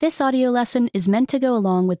This audio lesson is meant to go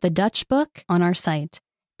along with the Dutch book on our site.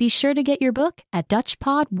 Be sure to get your book at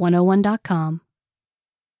DutchPod101.com.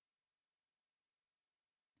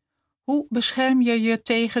 Hoe bescherm je je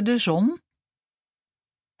tegen de zon?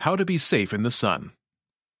 How to be safe in the sun.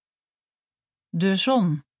 De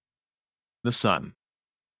zon. The sun.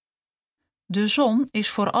 De zon is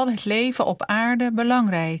voor al het leven op aarde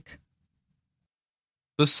belangrijk.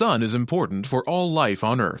 The sun is important for all life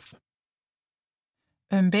on Earth.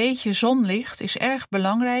 Een beetje zonlicht is erg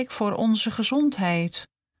belangrijk voor onze gezondheid.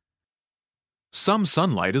 Some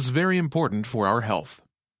sunlight is very important for our health.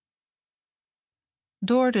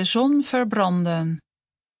 Door de zon verbranden.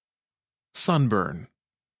 Sunburn.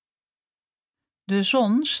 De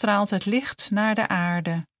zon straalt het licht naar de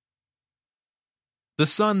aarde. The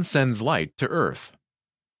sun sends light to Earth.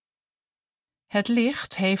 Het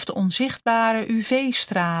licht heeft onzichtbare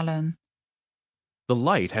UV-stralen. The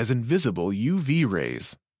light has invisible UV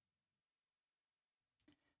rays.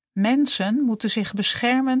 Mensen moeten zich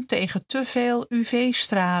beschermen tegen te veel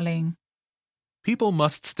UV-straling. People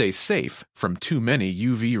must stay safe from too many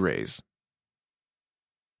UV rays.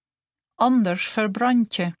 Anders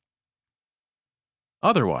verbrand je.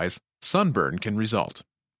 Otherwise, sunburn can result.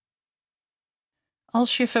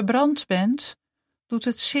 Als je verbrand bent, doet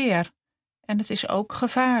het zeer en het is ook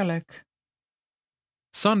gevaarlijk.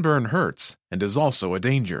 Sunburn hurts and is also a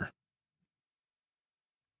danger.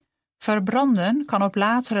 Verbranden kan op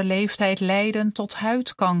latere leeftijd leiden tot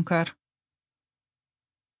huidkanker.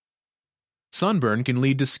 Sunburn can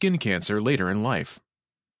lead to skin cancer later in life.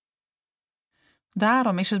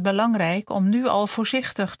 Daarom is het belangrijk om nu al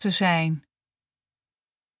voorzichtig te zijn.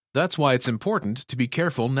 That's why it's important to be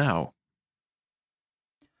careful now.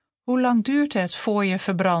 Hoe lang duurt het voor je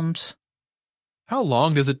verbrandt? How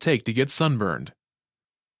long does it take to get sunburned?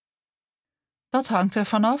 Dat hangt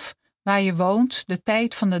ervan af waar je woont, de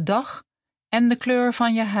tijd van de dag en de kleur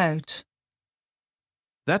van je huid.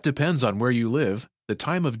 That depends on where you live, the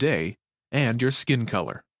time of day, and your skin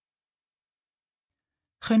color.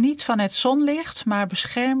 Geniet van het zonlicht, maar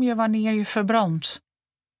bescherm je wanneer je verbrandt.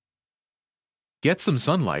 Get some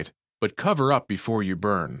sunlight, but cover up before you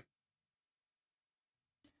burn.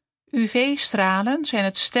 UV-stralen zijn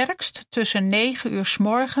het sterkst tussen 9 uur 's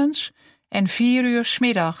morgens en 4 uur 's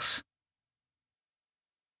middags.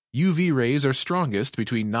 UV rays are strongest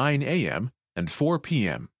between 9 a.m. and 4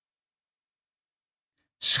 p.m.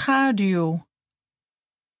 Schaduw.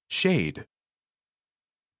 Shade.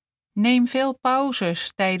 Neem veel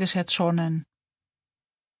pauzes tijdens het zonnen.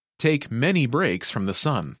 Take many breaks from the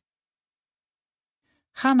sun.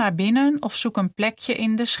 Ga naar binnen of zoek een plekje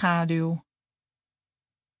in de schaduw.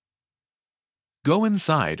 Go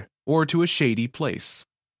inside or to a shady place.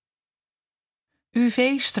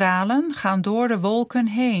 UV-stralen gaan door de wolken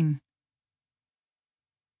heen.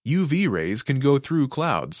 UV rays can go through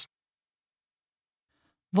clouds.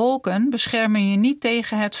 Wolken beschermen je niet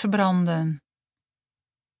tegen het verbranden.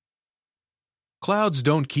 Clouds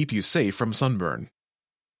don't keep you safe from sunburn.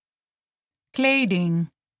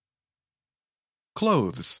 Kleding.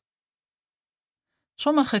 Clothes.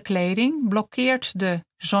 Sommige kleding blokkeert de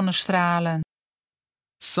zonnestralen.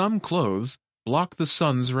 Some clothes block the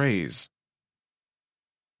sun's rays.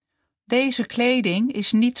 Deze kleding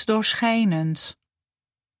is niet doorschijnend.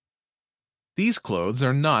 These clothes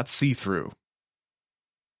are not see-through.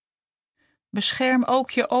 Bescherm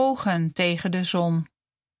ook je ogen tegen de zon.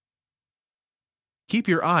 Keep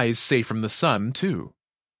your eyes safe from the sun, too.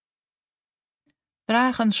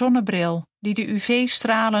 Draag een zonnebril die de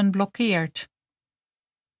UV-stralen blokkeert.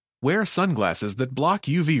 Wear sunglasses that block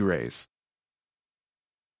UV rays.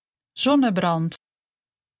 Zonnebrand.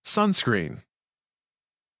 Sunscreen.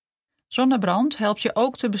 Zonnebrand helpt je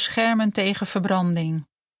ook te beschermen tegen verbranding.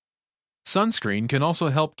 Sunscreen can also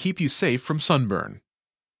help keep you safe from sunburn.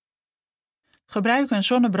 Gebruik een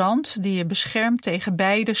zonnebrand die je beschermt tegen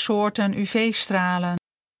beide soorten UV-stralen.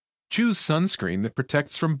 Choose sunscreen that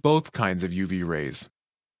protects from both kinds of UV rays.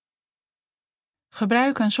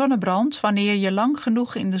 Gebruik een zonnebrand wanneer je lang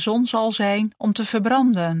genoeg in de zon zal zijn om te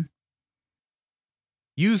verbranden.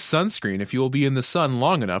 Use sunscreen if you will be in the sun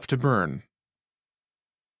long enough to burn.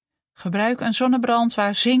 Gebruik een zonnebrand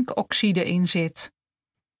waar zinkoxide in zit.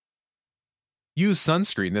 Use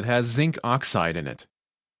sunscreen that has zinc oxide in it.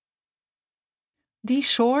 Die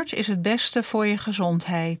soort is het beste voor je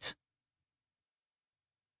gezondheid.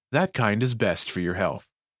 That kind is best for your health.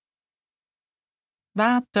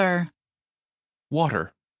 Water.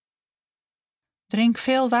 Water. Drink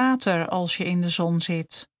veel water als je in de zon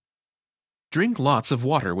zit. Drink lots of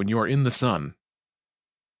water when you are in the sun.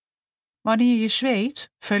 Wanneer je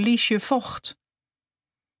zweet, verlies je vocht.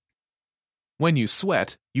 When you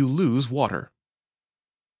sweat, you lose water.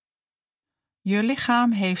 Je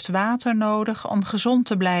lichaam heeft water nodig om gezond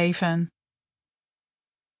te blijven.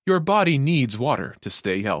 Your body needs water to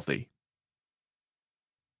stay healthy.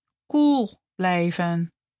 Koel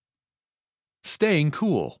blijven. Staying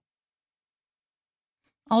cool.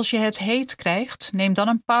 Als je het heet krijgt, neem dan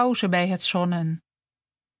een pauze bij het zonnen.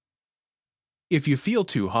 If you feel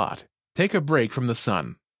too hot, take a break from the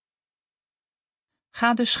sun.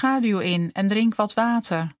 Ga de schaduw in en drink wat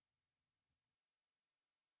water.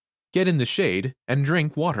 Get in the shade and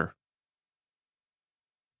drink water.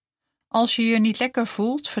 Als je je niet lekker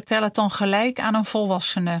voelt, vertel het dan gelijk aan een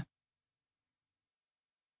volwassene.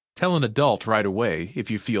 Tell an adult right away if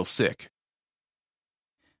you feel sick.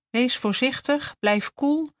 Wees voorzichtig, blijf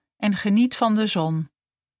koel en geniet van de zon.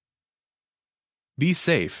 Be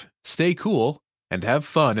safe, stay cool, and have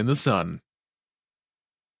fun in the sun.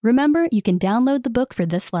 Remember, you can download the book for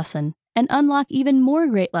this lesson and unlock even more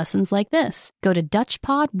great lessons like this. Go to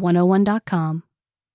DutchPod101.com.